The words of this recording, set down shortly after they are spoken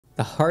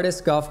the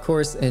hardest golf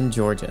course in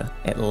Georgia,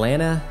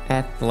 Atlanta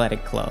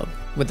Athletic Club.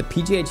 With the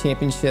PGA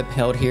Championship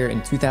held here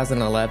in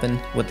 2011,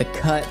 with the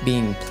cut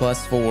being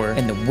 +4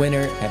 and the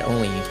winner at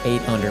only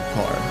 8 under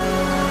par.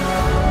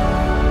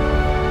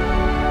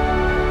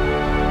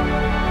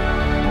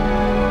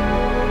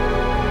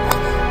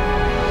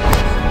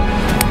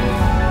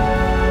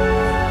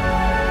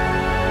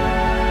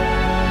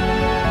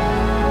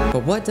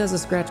 But what does a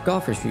scratch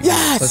golfer shoot?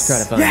 Yes! Let's try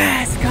to find out.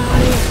 Yes,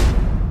 got it!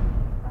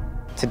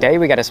 Today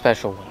we got a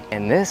special one,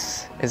 and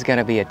this is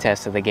gonna be a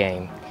test of the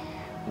game.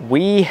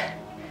 We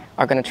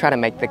are gonna try to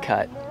make the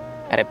cut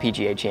at a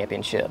PGA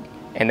Championship,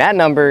 and that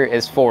number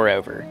is 4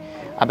 over.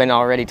 I've been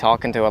already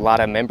talking to a lot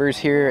of members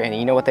here, and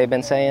you know what they've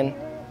been saying?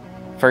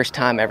 First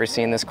time ever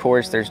seeing this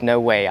course, there's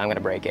no way I'm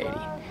gonna break 80.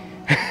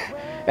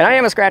 And I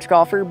am a scratch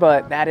golfer,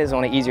 but that is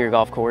on an easier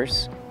golf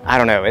course. I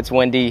don't know, it's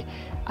windy.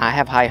 I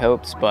have high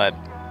hopes, but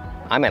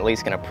I'm at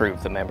least gonna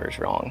prove the members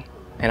wrong.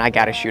 And I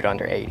gotta shoot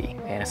under 80.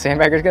 And a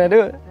sandbagger's gonna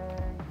do it.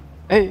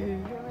 Hey.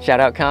 Shout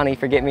out Connie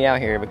for getting me out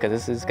here because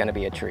this is gonna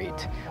be a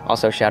treat.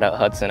 Also shout out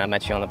Hudson, I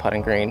met you on the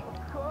putting green.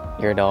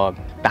 You're a dog.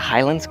 The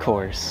Highlands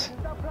course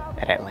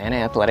at Atlanta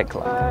Athletic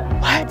Club.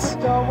 Let's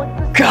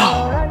go.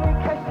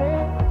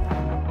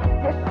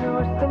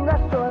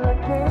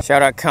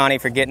 Shout out Connie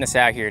for getting us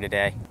out here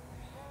today.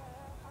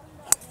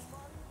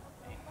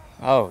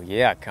 Oh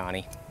yeah,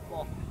 Connie.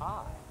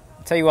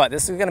 Tell you what,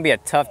 this is gonna be a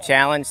tough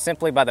challenge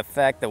simply by the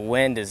fact the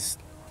wind is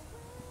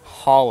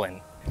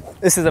hauling.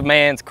 This is a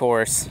man's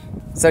course.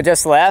 So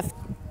just left,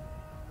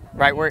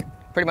 right where,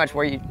 pretty much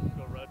where you.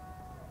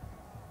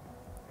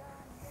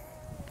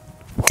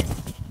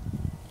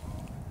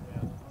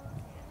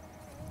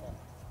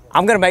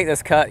 I'm gonna make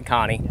this cut,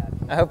 Connie.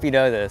 I hope you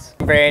know this.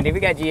 Brandy, we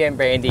got GM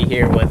Brandy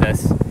here with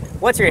us.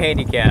 What's your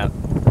handicap?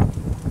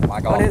 My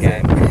golf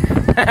game.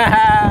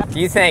 Do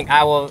you think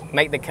I will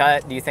make the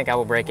cut? Do you think I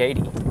will break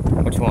 80?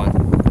 Which one?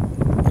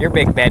 You're a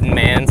big betting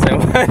man, so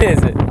what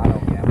is it? I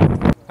don't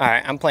gamble. All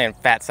right, I'm playing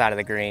fat side of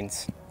the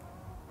greens.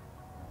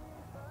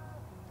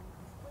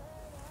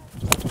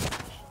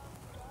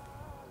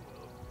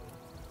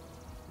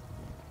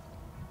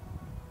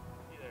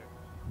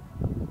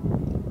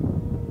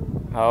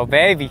 Oh,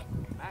 baby.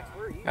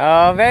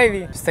 Oh,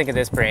 baby. Just think of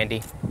this,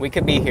 Brandy. We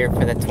could be here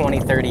for the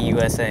 2030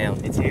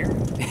 USAM. It's here?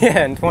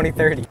 Yeah, in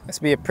 2030.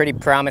 This would be a pretty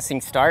promising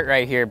start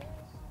right here.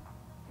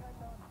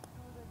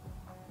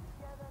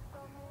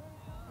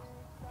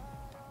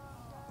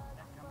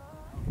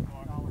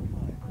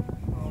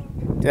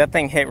 Dude, that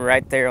thing hit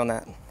right there on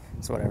that.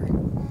 It's whatever.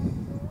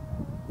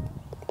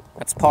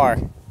 That's par.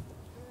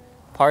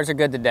 Pars are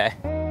good today.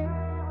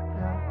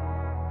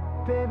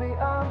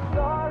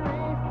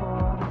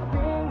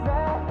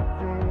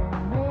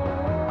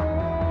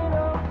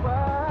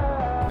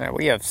 Right,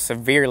 we have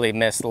severely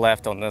missed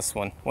left on this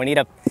one. We need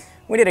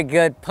a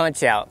good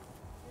punch out.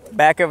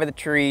 Back over the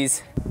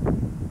trees.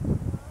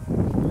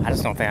 I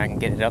just don't think I can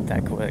get it up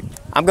that quick.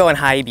 I'm going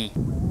high-B.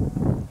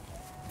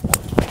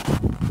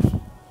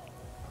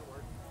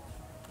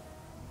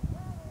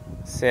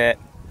 Sit.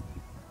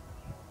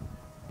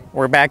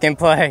 We're back in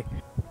play.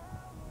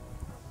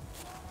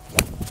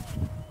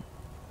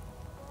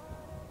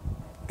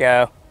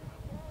 Go.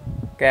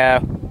 Go.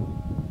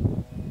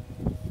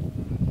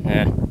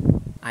 Yeah.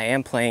 I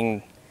am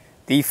playing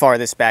the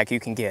farthest back you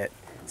can get.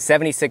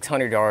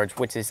 7,600 yards,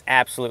 which is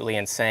absolutely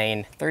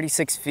insane.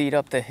 36 feet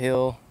up the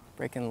hill,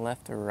 breaking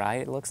left to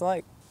right, it looks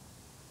like.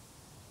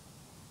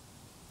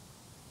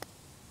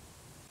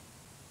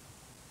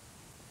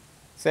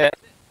 Sit.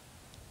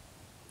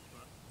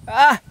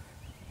 Ah!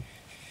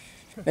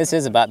 This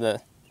is about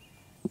the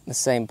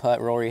same putt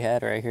Rory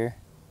had right here.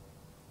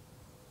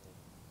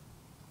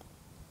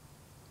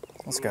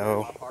 Let's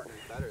go.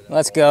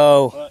 Let's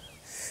go.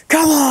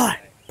 Come on!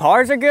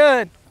 Pars are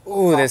good.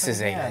 Ooh, this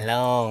is a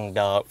long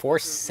dog.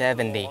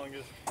 470.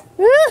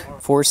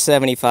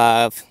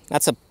 475.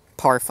 That's a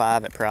par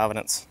 5 at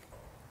Providence.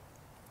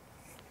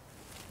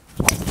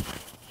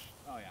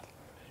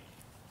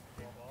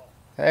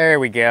 There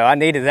we go. I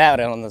needed that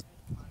on the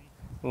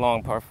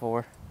long par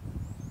 4.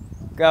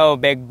 Go,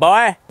 big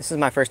boy. This is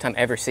my first time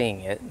ever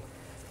seeing it.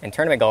 And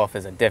tournament golf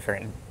is a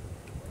different,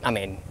 I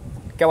mean,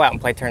 go out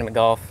and play tournament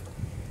golf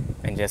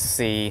and just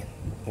see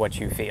what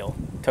you feel.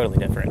 Totally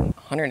different.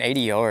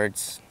 180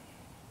 yards.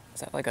 Is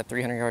that like a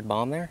 300-yard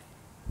bomb there?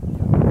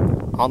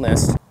 All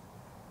missed.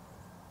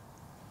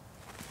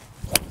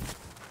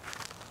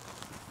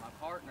 My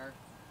partner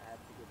had a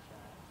good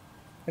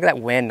shot. Look at that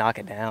wind knock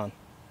it down.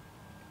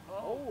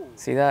 Oh.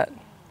 See that?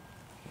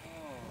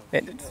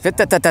 It,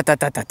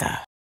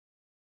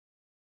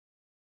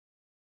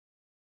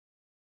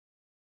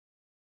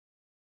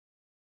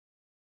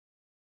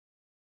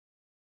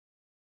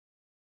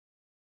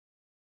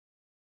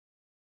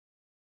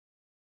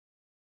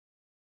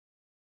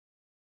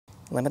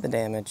 limit the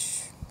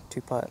damage.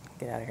 2 putt.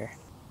 Get out of here.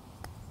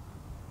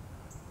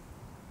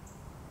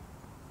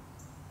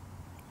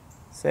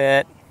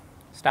 Sit.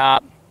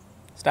 Stop.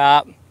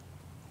 Stop.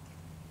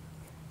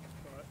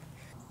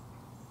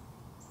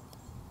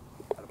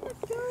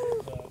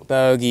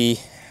 Bogey.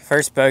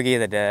 First bogey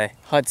of the day.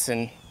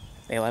 Hudson,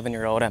 the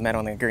 11-year-old I met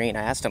on the green,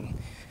 I asked him,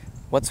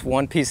 what's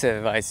one piece of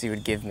advice you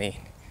would give me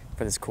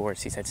for this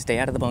course? He said, stay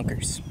out of the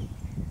bunkers.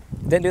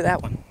 Didn't do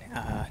that one.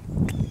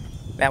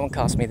 That one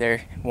cost me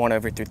there 1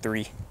 over through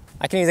 3.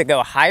 I can either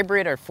go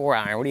hybrid or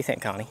 4-iron. What do you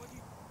think, Connie?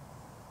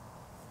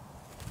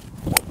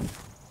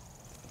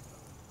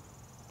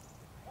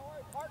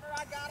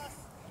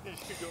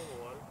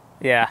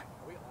 Yeah.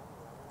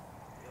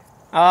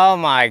 Oh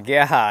my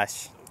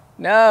gosh.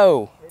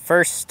 No.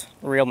 First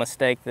real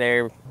mistake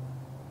there.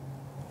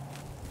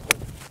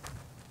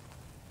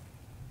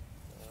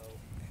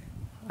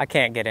 I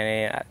can't get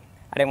any. I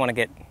didn't want to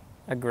get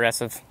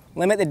aggressive.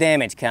 Limit the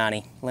damage,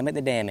 Connie. Limit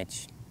the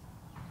damage.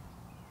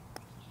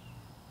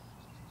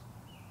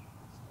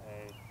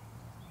 Hey.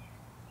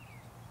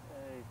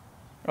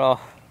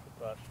 Oh.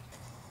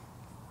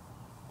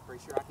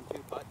 Pretty sure I can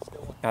do putt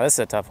still. Now this is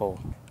a tough hole.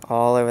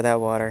 All over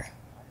that water.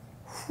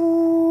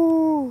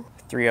 Whoo.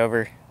 3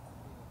 over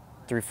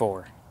through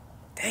 4.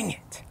 Dang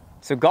it.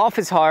 So golf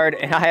is hard,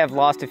 and I have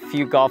lost a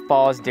few golf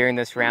balls during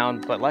this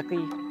round, but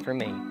luckily for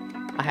me,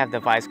 I have the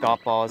Vice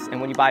golf balls, and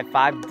when you buy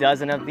 5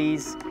 dozen of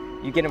these,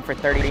 you get them for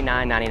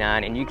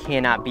 $39.99, and you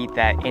cannot beat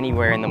that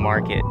anywhere in the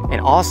market. And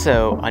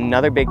also,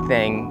 another big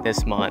thing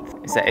this month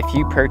is that if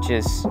you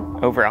purchase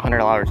over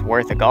 $100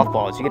 worth of golf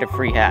balls, you get a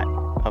free hat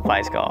of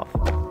Vice Golf.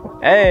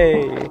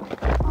 Hey,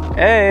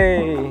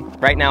 hey.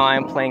 Right now I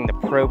am playing the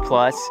Pro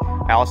Plus.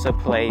 I also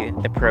play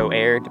the Pro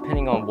Air,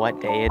 depending on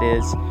what day it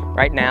is.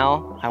 Right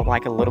now, I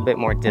like a little bit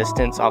more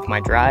distance off my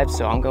drive,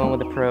 so I'm going with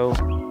the Pro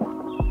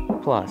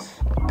Plus.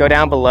 Go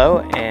down below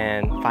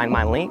and find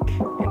my link,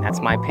 and that's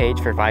my page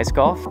for Vice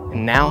Golf.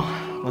 And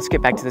now, let's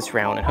get back to this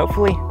round, and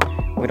hopefully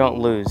we don't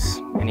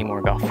lose any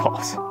more golf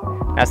balls.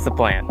 That's the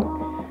plan.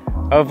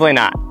 Hopefully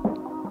not.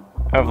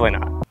 Hopefully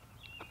not.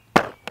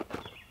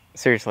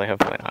 Seriously,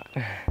 hopefully not.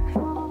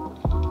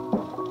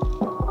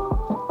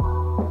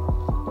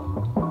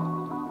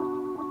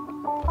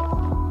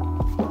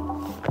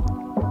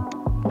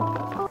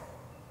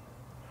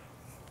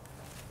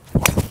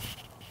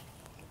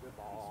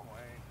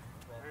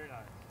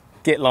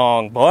 Get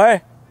long,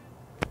 boy.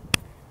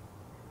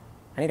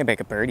 I need to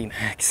make a birdie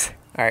max.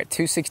 All right,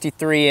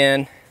 263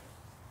 in.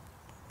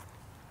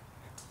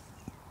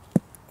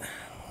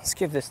 Let's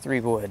give this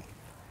 3-wood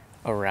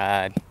a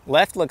ride.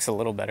 Left looks a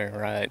little better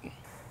than right.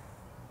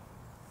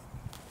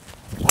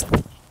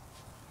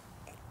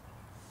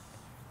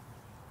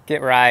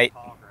 Get right.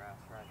 Tall grass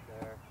right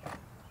there.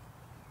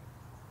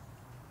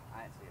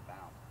 I didn't see it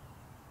bounce.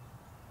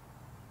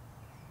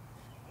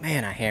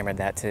 Man, I hammered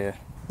that too.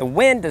 The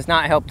wind does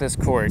not help this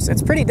course.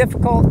 It's pretty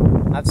difficult.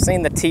 I've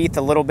seen the teeth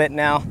a little bit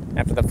now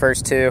after the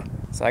first 2.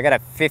 So I got a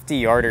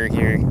 50-yarder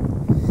here.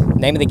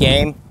 Name of the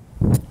game,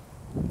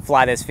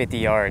 fly this 50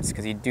 yards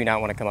because you do not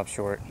want to come up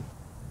short.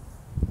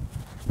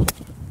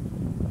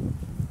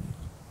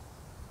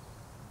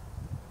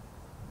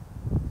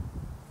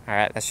 All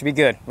right, that should be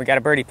good. We got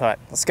a birdie putt.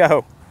 Let's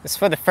go. This is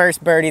for the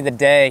first birdie of the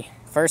day.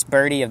 First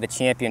birdie of the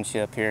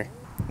championship here.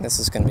 This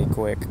is gonna be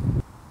quick.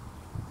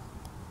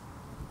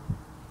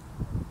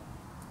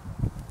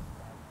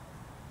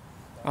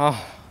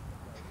 Oh,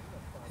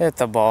 hit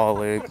the ball,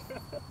 Luke.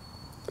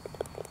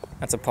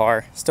 That's a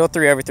par. Still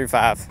 3 over through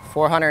 5.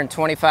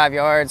 425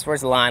 yards.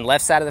 Where's the line?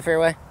 Left side of the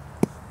fairway?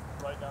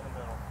 Right down the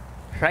middle.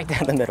 Right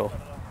down the middle.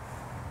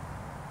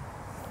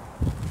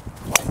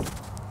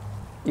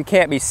 You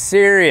can't be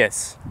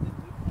serious.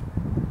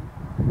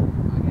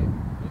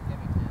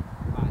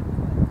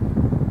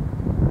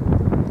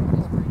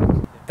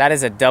 That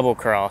is a double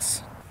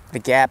cross. The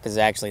gap is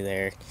actually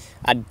there.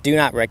 I do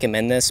not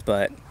recommend this,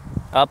 but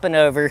up and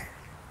over.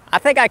 I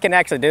think I can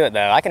actually do it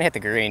though. I can hit the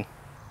green.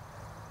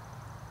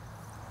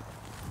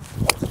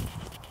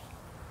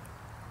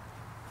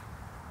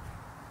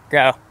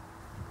 Go.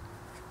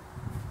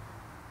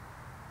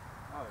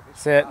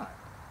 Sit.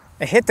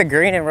 It hit the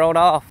green and rolled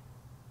off.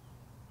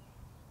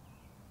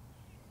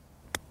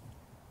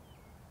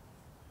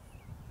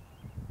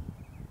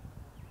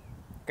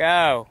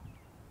 Go.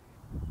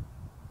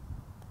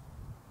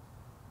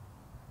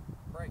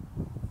 Break.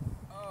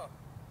 Oh.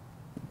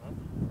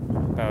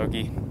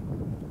 Bogey.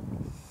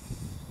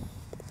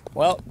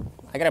 Well,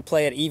 I gotta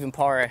play it even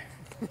par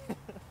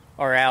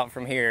or out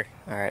from here.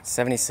 All right,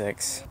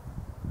 76.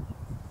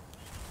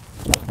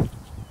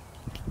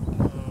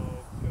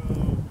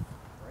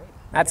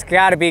 That's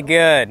gotta be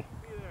good.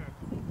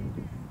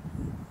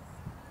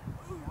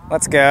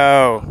 Let's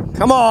go.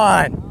 Come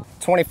on.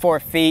 24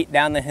 feet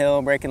down the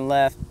hill, breaking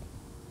left.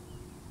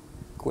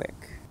 Quick.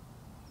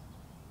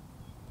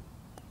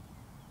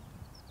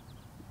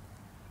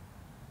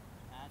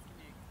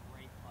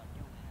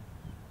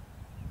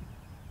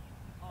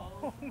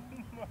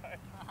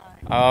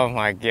 Oh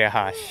my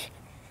gosh.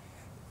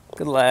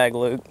 Good lag,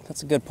 Luke.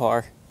 That's a good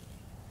par.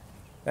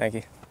 Thank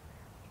you.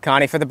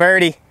 Connie for the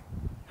birdie.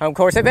 Home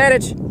course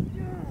advantage.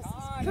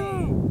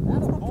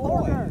 That's the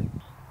boy.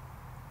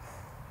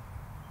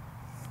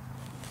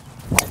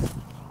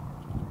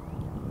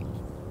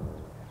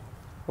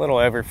 Little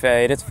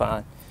overfade, it's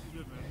fine.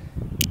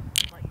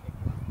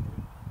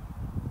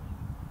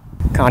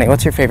 Connie,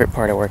 what's your favorite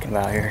part of working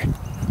out here?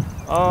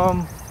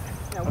 I'd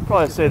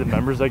probably say the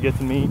members I get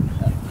to meet.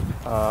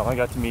 I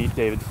got to meet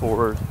David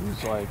Ford,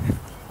 who's like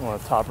one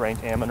of the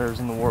top-ranked amateurs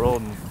in the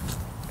world, and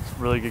he's a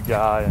really good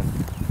guy. And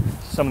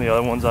some of the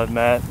other ones I've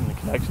met and the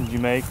connections you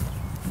make,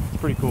 it's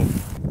pretty cool.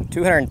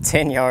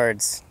 210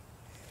 yards.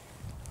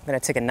 I'm gonna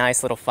take a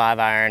nice little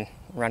 5-iron,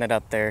 run it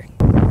up there.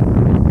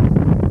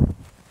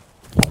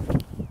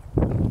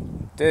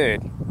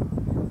 Dude,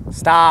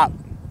 stop,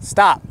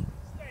 stop.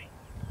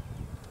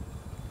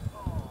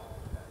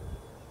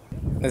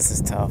 This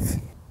is tough.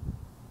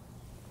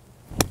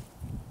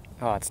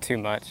 Oh, it's too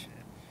much.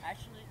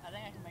 Actually, I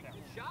think I can make a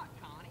good shot,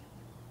 Connie.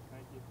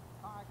 Thank you.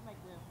 Oh, I can make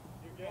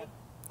You're good?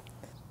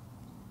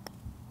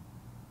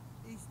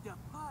 Is the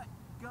putt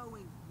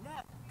going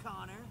left,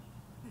 Connor?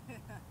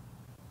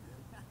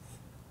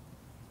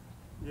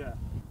 Yeah.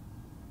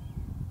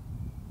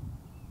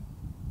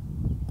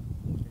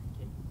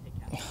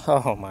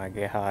 Oh my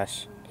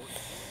gosh.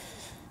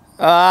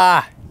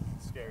 Ah!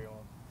 Scary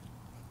one.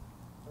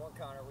 Come on,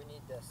 Connor, we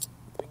need this.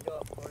 We can go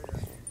up further.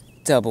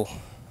 Double.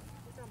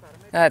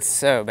 That's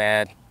so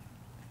bad.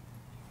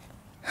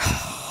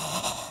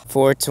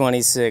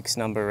 426,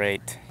 number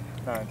 8.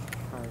 9.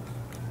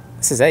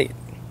 This is 8.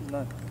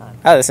 9.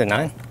 Oh, this is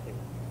 9?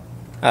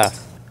 Oh.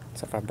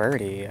 So if I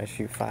birdie, I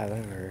shoot 5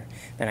 over.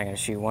 Then I gotta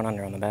shoot 1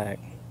 under on the back.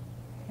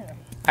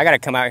 I gotta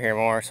come out here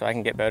more so I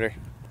can get better.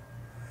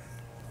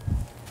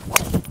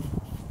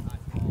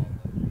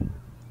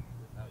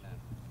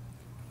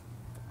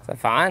 Is that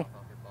fine?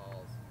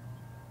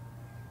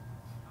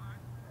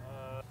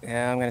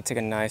 Yeah, I'm gonna take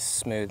a nice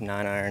smooth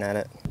 9-iron at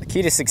it. The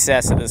key to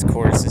success at this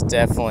course is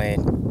definitely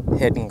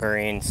hitting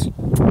greens.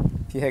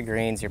 If you hit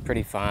greens, you're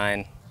pretty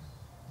fine.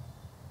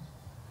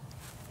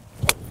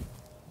 Nice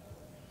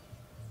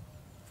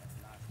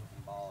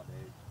looking ball,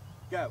 dude.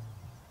 Go.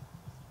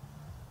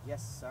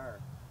 Yes, sir.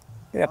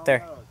 Get up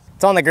there. Oh,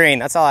 It's on the green,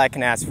 that's all I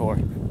can ask for.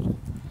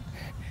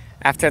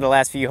 After the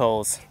last few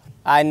holes.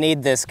 I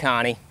need this,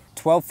 Connie.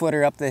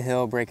 12-footer up the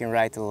hill, breaking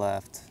right to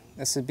left.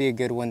 This would be a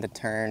good one to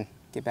turn,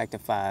 get back to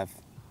 5.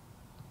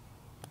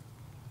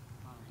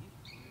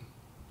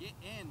 get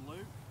in, Luke.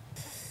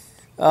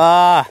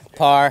 Ah,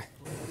 par.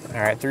 All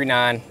right,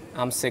 3-9.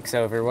 I'm 6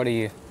 over. What are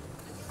you?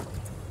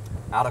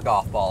 Out of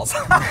golf balls.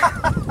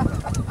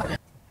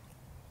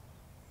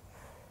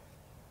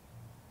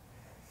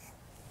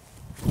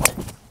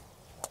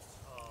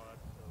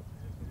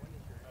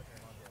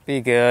 Be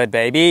good,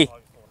 baby.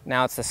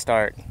 Now it's the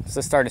start. It's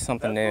the start of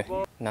something new.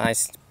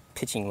 Nice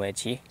pitching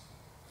wedgie.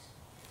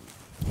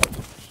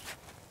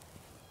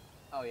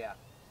 Oh, yeah.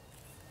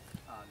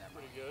 Oh, never mind.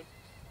 Pretty good.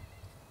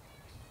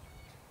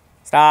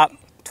 Stop.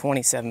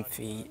 27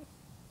 feet.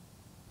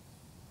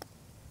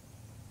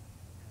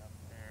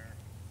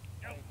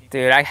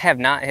 Dude, I have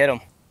not hit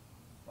him.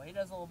 Well, he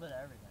does a little bit of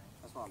everything.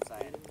 That's what I'm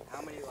saying.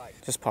 How many, like...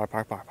 Just par,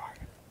 par, par, par.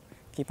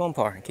 Keep on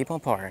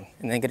parring,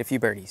 and then get a few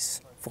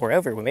birdies. 4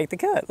 over, we make the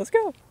cut. Let's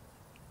go.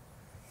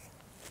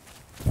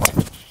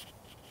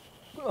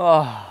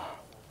 Oh,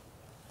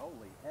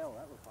 Holy hell,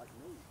 that looks like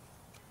me.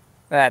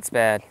 that's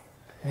bad.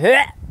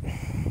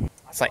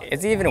 It's like,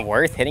 is it even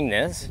worth hitting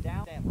this?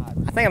 Damn high.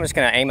 I think I'm just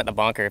gonna aim at the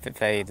bunker. If it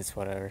fades, it's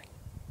whatever.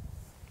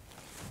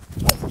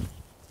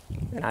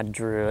 And I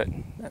drew it.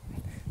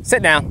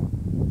 Sit down.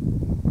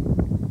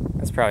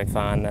 That's probably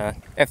fine though.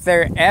 If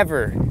there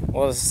ever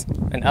was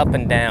an up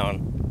and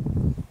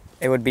down,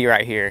 it would be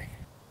right here.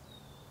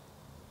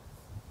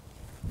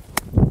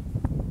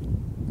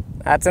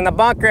 That's in the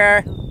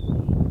bunker.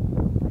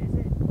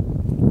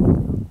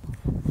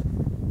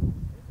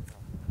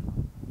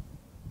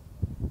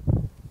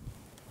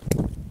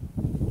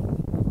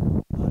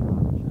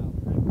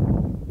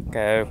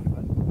 Go.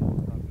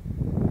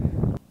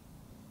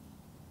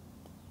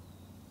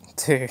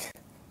 Dude.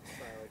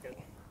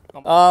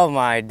 Oh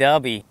my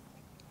dubby.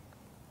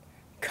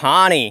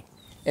 Connie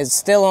is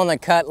still on the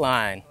cut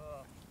line.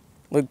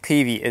 Luke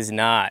Peavy is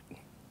not.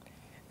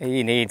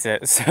 He needs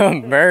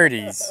some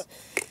birdies.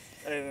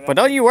 But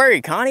don't you worry,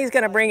 Connie's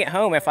gonna bring it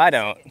home if I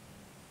don't.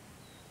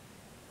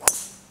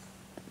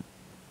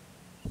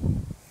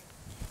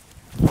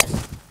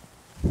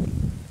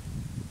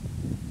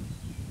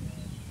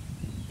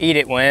 Eat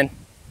it, Win.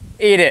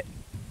 Eat it.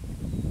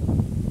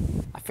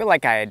 I feel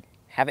like I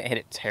haven't hit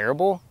it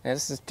terrible. And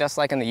this is just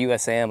like in the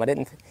USM. I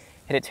didn't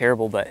hit it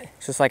terrible, but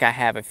it's just like I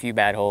have a few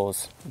bad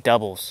holes.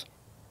 Doubles.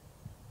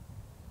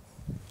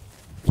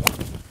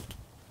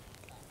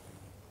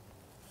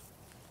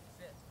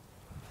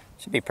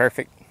 Should be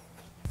perfect.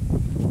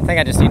 I think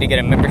I just need to get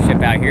a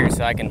membership out here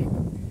so I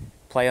can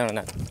play on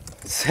a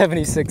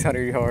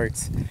 7,600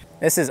 yards.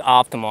 This is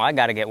optimal. I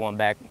gotta get one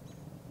back.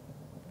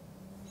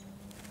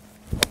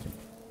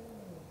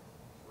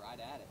 Right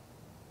at it.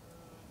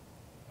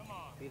 Come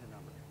on. Be the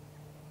number.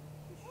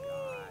 Good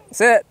shot.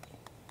 That's it.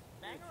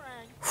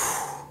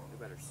 You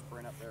better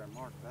sprint up there and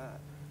mark that.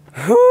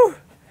 Whew.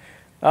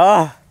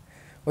 Oh,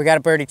 we got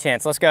a birdie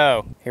chance. Let's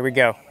go. Here we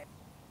go.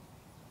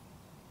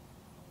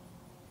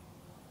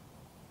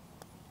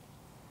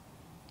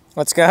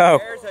 Let's go.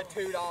 There's a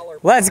 $2.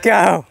 Let's go.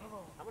 How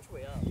much are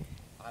we up?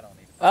 I don't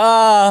even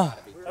Oh,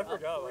 I forgot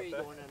about Three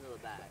that. going into the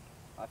back.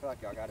 I feel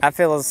like y'all got it. I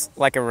feel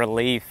like a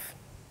relief.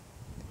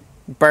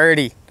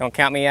 Birdie, don't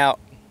count me out.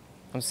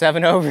 I'm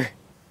 7 over.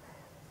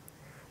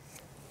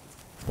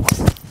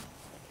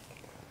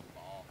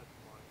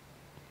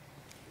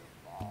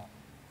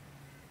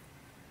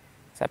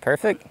 Is that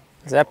perfect?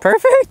 Is that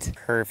perfect?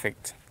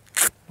 Perfect.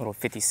 Little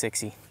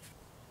 50-60.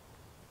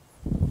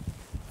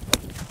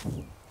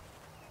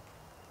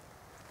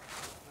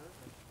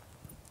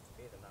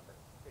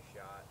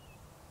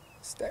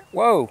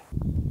 Whoa.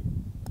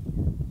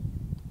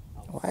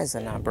 Why does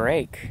it not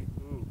break?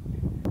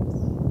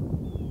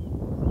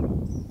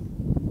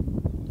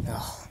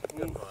 Oh,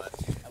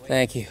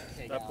 thank you.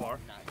 That far.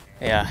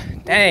 Yeah.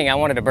 Dang, I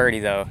wanted a birdie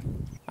though.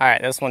 All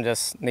right, this one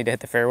just need to hit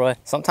the fairway.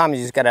 Sometimes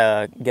you just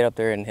gotta get up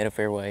there and hit a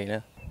fairway, you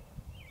know?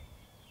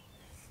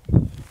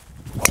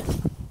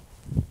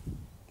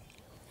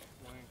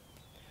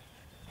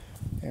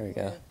 There we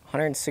go.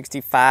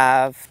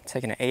 165,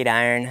 taking an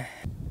 8-iron. Where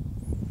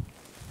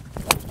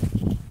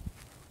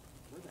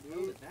the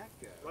hell did that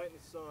go? Right in the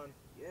sun.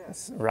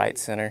 That's right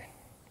center.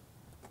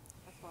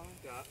 That's fine.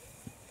 Got it.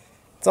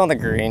 It's on the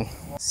green.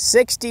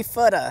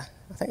 60-footer.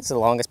 I think it's the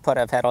longest putt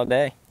I've had all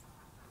day.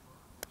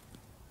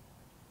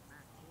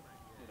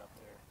 Get up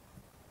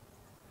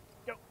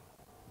there.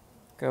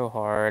 Go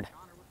hard.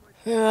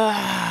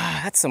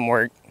 That's some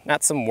work.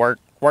 Not some work.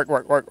 Work. Now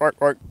I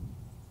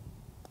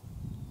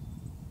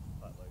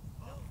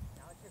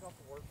took off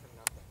the work for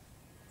nothing.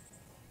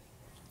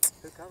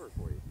 Who covered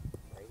for you?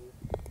 Brady?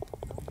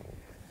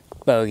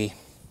 Bogey.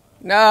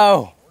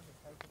 No!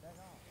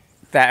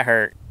 That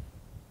hurt.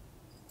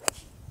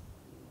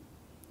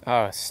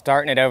 Oh,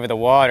 starting it over the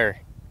water.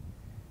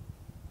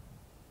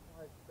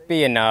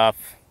 Be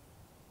enough.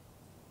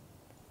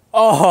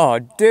 Oh,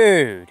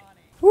 dude.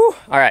 Woo.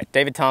 All right,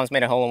 David Tom's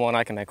made a hole-in-one.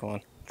 I can make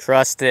one.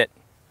 Trust it.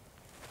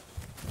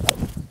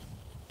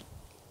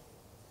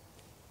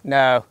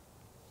 No.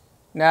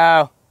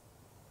 No.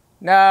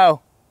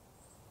 No.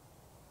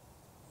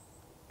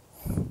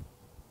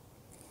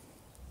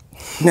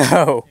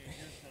 No.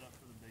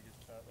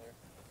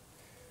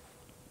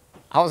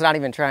 I was not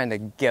even trying to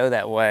go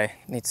that way.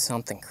 Need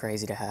something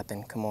crazy to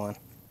happen. Come on.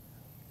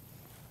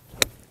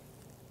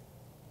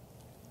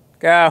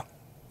 Go.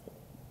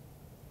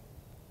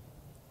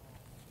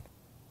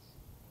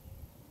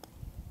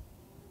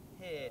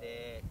 Hit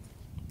it.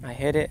 I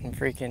hit it and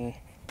freaking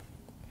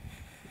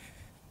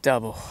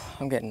double.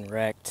 I'm getting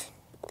wrecked.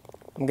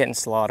 I'm getting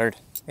slaughtered.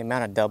 The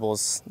amount of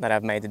doubles that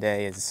I've made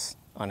today is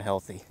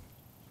unhealthy.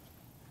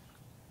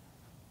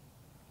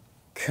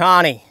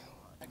 Connie.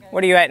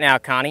 What are you at now,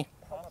 Connie?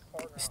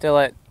 Still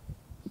at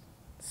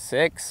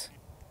 6?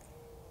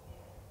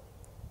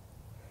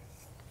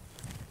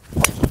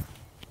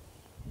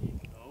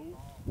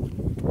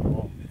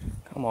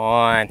 Come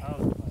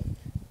on.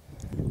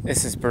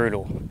 This is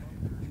brutal.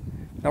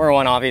 Number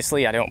one,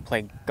 obviously, I don't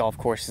play golf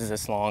courses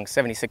this long.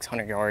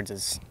 7,600 yards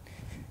is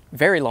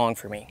very long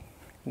for me.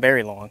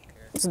 Very long.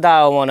 Let's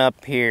dial one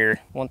up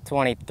here.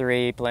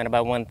 123, playing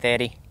about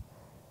 130.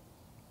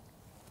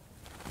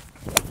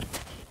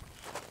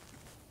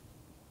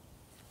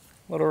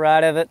 Little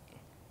right of it.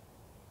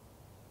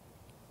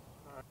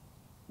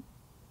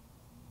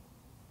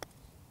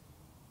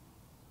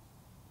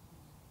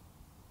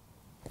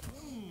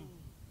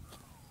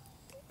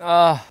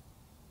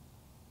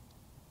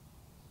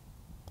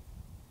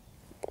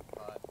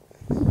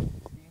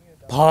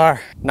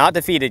 Par. Not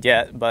defeated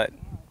yet, but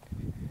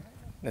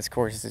this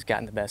course has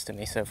gotten the best of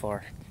me so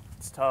far.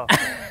 It's tough.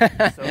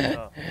 It's so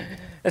tough.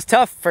 It's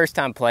tough first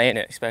time playing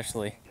it,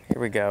 especially.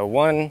 Here we go.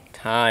 One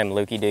time,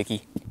 Lukey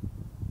Dookie.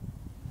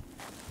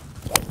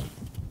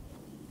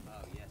 Oh,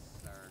 yes,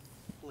 sir.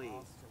 Please.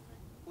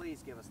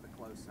 Please give us the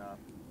close-up.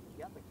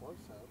 You got the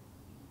close-up.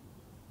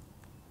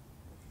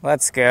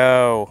 Let's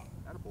go.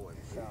 Attaboy.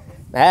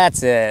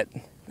 That's it.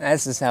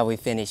 This is how we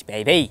finish,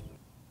 baby.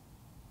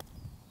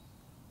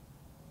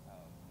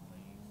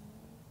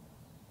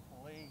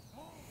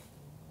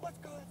 Let's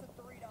go. That's a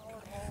 $3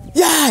 hole.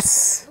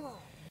 Yes!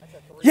 That's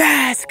a $3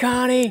 Yes,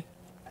 Connie!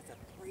 That's a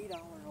 $3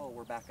 hole.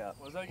 We're back up.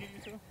 What does that get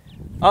you to?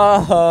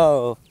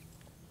 Oh,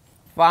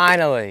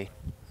 finally.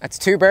 That's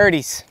 2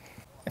 birdies.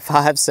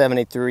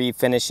 573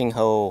 finishing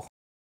hole.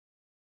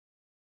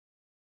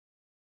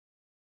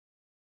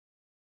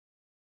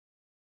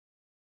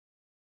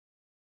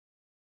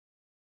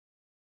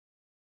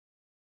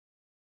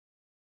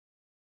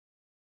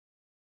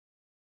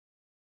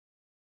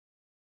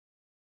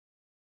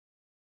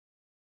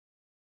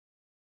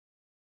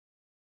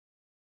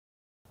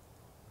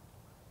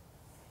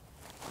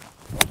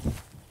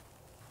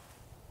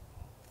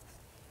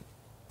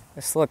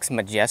 This looks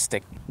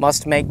majestic.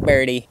 Must make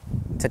birdie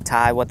to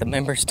tie what the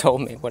members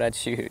told me what I'd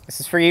shoot. This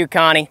is for you,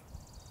 Connie.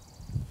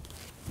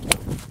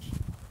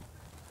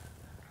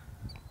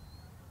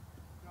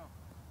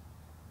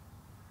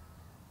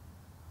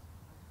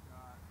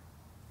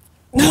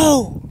 No!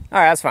 All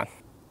right, that's fine.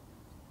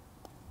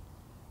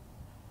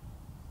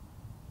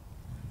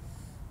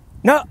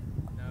 No!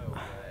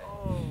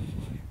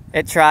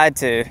 It tried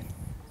to.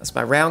 As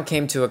my round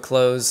came to a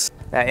close,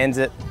 That ends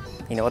it.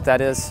 You know what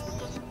that is?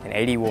 An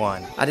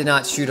 81. I did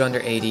not shoot under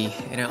 80,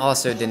 and I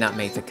also did not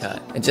make the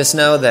cut. And just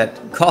know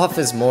that golf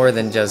is more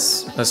than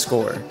just a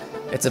score.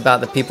 It's about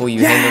the people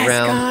you hang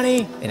around,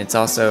 Connie! and it's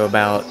also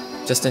about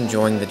just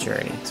enjoying the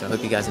journey. So I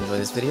hope you guys enjoy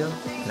this video,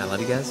 and I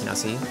love you guys, and I'll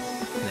see you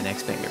in the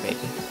next banger, baby.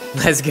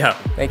 Let's go.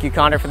 Thank you,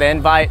 Connor, for the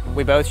invite.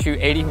 We both shoot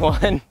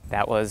 81.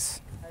 That was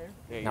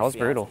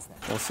brutal.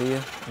 We'll see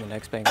you in the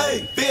next banger,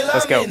 baby.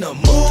 Let's go. I'm in the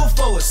mood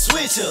for a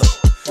switch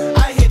up.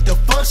 I hit the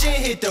function,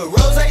 hit the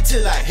rose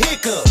till I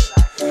hiccup.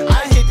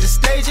 I hit the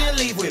stage and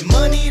leave with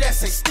money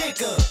that's a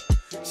sticker.